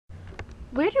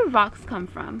Where do rocks come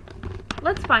from?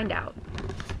 Let's find out.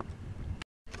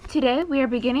 Today we are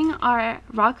beginning our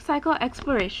rock cycle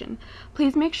exploration.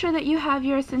 Please make sure that you have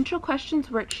your essential questions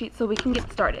worksheet so we can get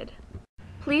started.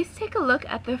 Please take a look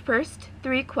at the first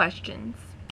 3 questions.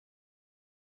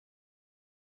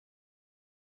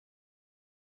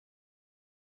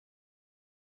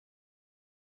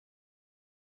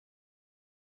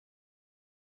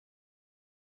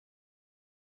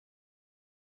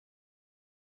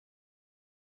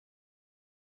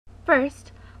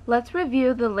 First, let's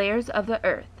review the layers of the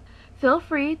Earth. Feel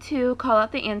free to call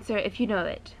out the answer if you know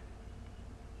it.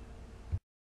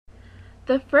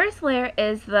 The first layer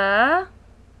is the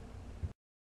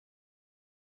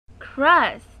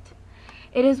crust.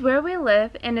 It is where we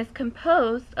live and is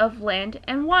composed of land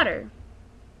and water.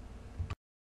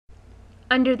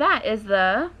 Under that is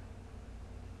the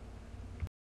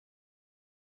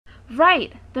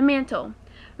mantle.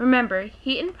 Remember,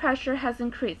 heat and pressure has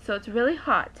increased, so it's really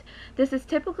hot. This is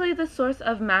typically the source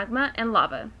of magma and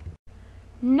lava.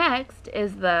 Next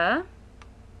is the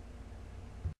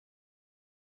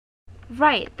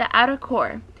outer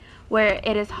core, where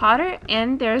it is hotter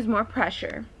and there is more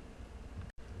pressure.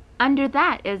 Under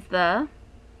that is the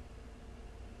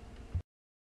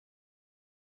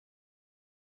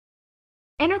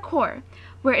inner core,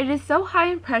 where it is so high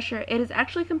in pressure it is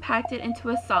actually compacted into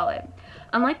a solid.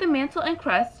 Unlike the mantle and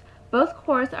crust, both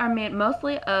cores are made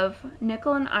mostly of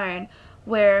nickel and iron,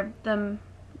 where the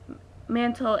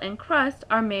mantle and crust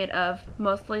are made of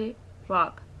mostly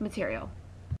rock material.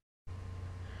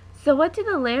 So what do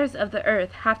the layers of the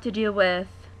Earth have to do with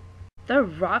the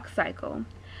rock cycle?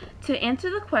 To answer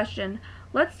the question,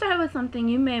 let's start with something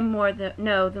you may more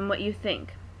know than what you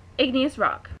think: igneous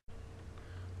rock.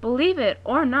 Believe it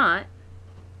or not,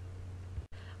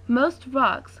 most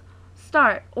rocks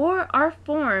start or are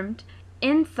formed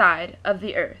inside of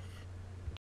the Earth.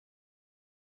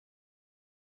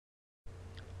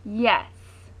 Yes.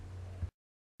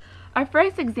 Our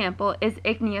first example is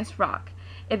igneous rock.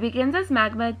 It begins as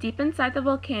magma deep inside the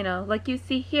volcano, like you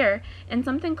see here in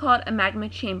something called a magma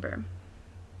chamber.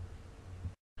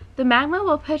 The magma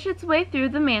will push its way through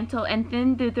the mantle and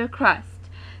then through the crust.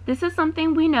 This is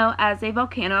something we know as a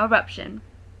volcano eruption.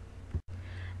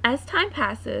 As time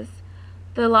passes,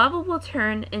 the lava will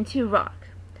turn into rock.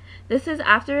 This is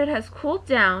after it has cooled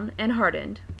down and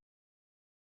hardened.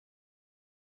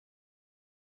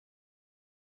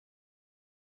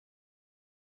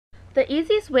 The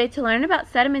easiest way to learn about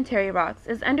sedimentary rocks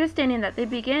is understanding that they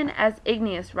begin as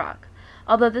igneous rock,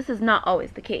 although this is not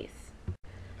always the case.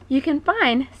 You can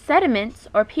find sediments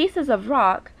or pieces of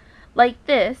rock like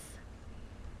this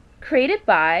created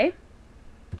by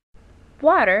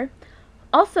water,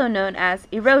 also known as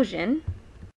erosion,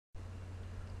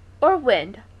 or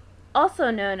wind, also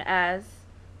known as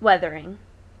weathering.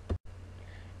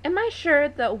 Am I sure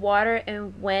that water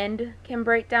and wind can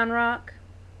break down rock?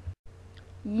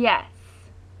 Yes.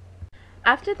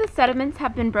 After the sediments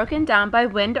have been broken down by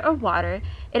wind or water,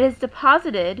 it is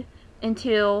deposited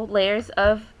into layers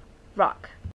of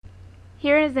rock.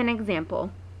 Here is an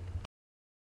example.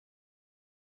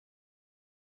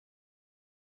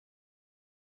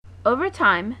 Over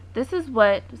time, this is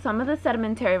what some of the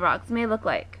sedimentary rocks may look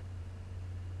like.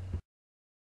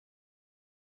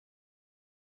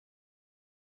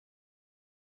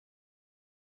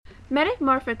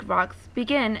 Metamorphic rocks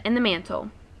begin in the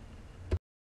mantle.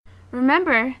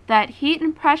 Remember that heat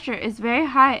and pressure is very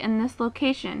high in this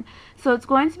location, so it's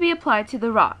going to be applied to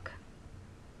the rock.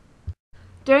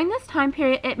 During this time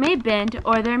period, it may bend,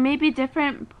 or there may be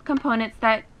different components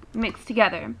that mix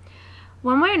together.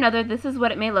 One way or another, this is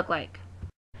what it may look like.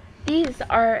 These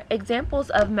are examples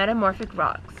of metamorphic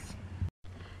rocks.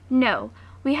 No,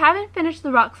 we haven't finished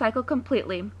the rock cycle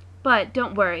completely, but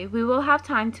don't worry, we will have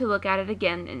time to look at it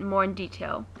again in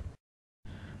detail.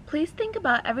 Please think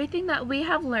about everything that we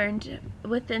have learned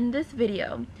within this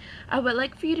video. I would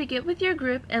like for you to get with your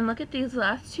group and look at these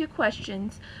last 2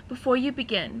 questions before you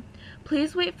begin.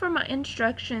 Please wait for my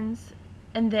instructions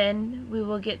and then we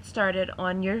will get started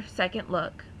on your second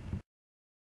look.